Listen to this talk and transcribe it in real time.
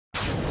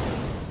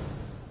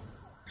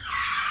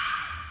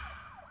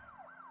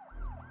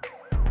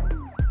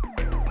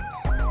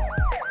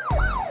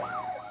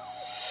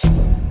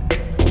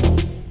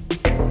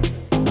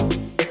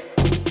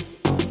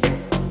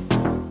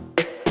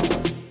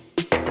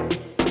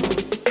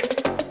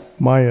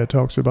Maya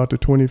talks about the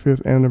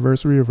 25th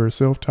anniversary of her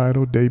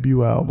self-titled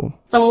debut album.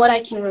 From what I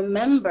can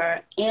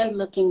remember and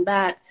looking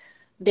back,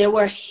 there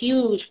were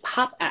huge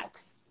pop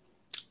acts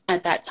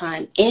at that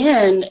time.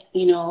 And,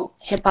 you know,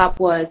 hip hop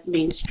was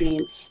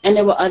mainstream and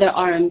there were other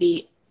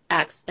R&B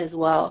acts as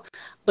well.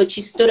 But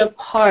you stood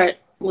apart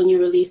when you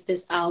released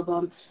this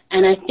album.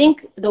 And I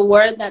think the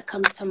word that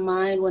comes to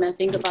mind when I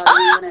think about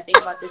you, when I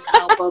think about this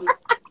album,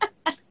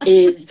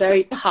 is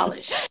very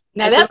polished.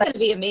 Now that's going to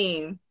be a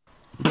meme.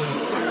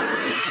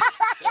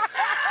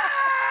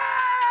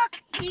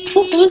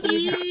 Who's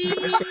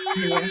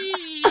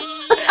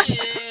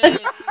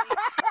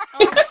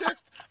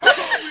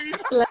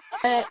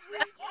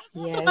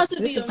Yes,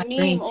 this is my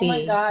green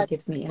tea. It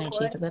gives me energy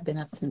because I've been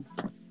up since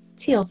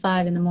till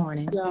 5 in the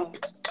morning. Yeah.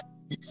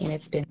 And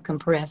it's been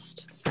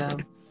compressed, so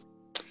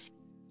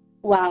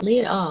wow.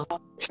 Lead off.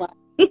 Wow.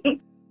 Thank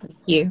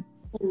you.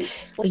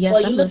 But yes,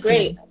 well, I'm you look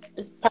listening. great.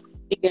 It's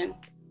again.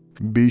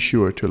 Be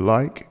sure to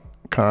like,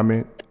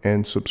 comment,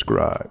 and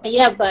subscribe.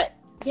 Yeah, but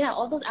yeah,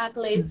 all those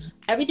accolades,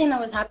 everything that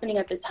was happening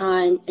at the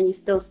time, and you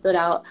still stood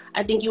out.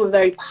 I think you were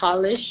very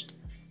polished.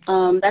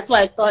 That's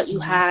why I thought you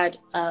had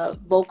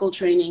vocal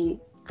training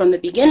from the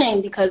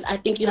beginning, because I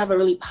think you have a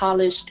really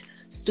polished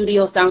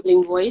studio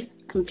sounding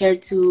voice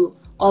compared to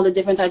all the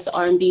different types of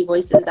R&B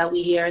voices that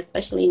we hear,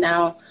 especially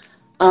now.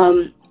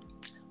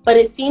 But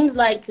it seems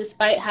like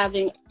despite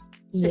having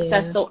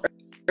success so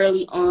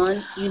early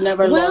on, you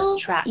never lost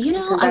track. You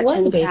know, I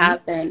was a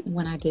baby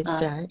when I did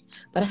start,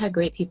 but I had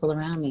great people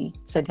around me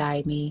to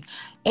guide me.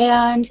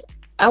 And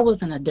I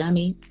wasn't a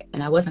dummy,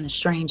 and I wasn't a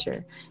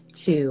stranger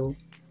to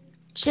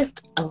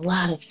just a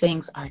lot of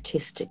things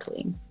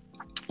artistically.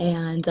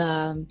 And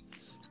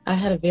I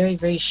had a very,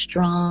 very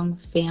strong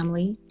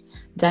family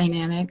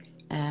dynamic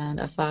and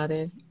a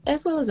father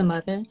as well as a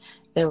mother.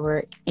 They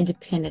were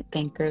independent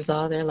thinkers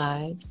all their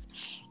lives,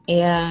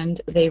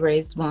 and they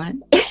raised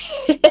one.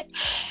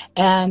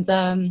 And,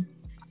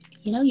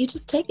 you know, you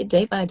just take it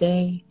day by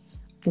day,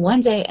 one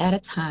day at a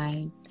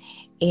time,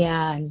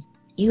 and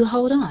you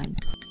hold on.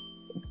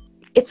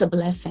 It's a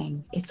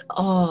blessing. It's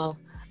all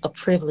a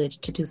privilege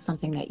to do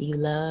something that you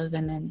love,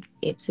 and then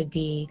it to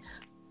be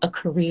a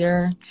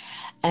career,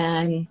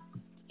 and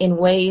in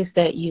ways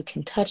that you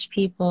can touch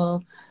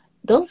people.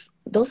 Those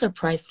are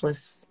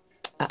priceless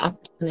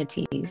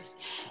opportunities.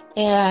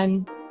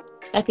 And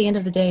at the end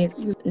of the day,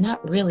 it's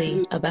not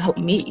really about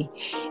me.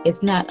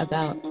 It's not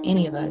about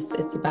any of us.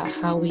 It's about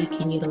how we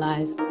can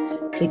utilize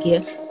the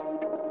gifts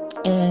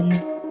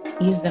and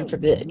use them for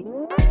good.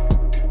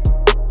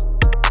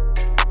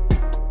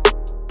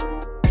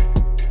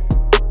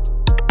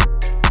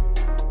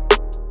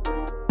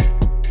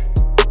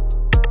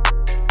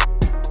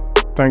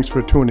 Thanks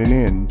for tuning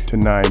in to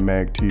 9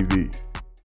 Mag TV.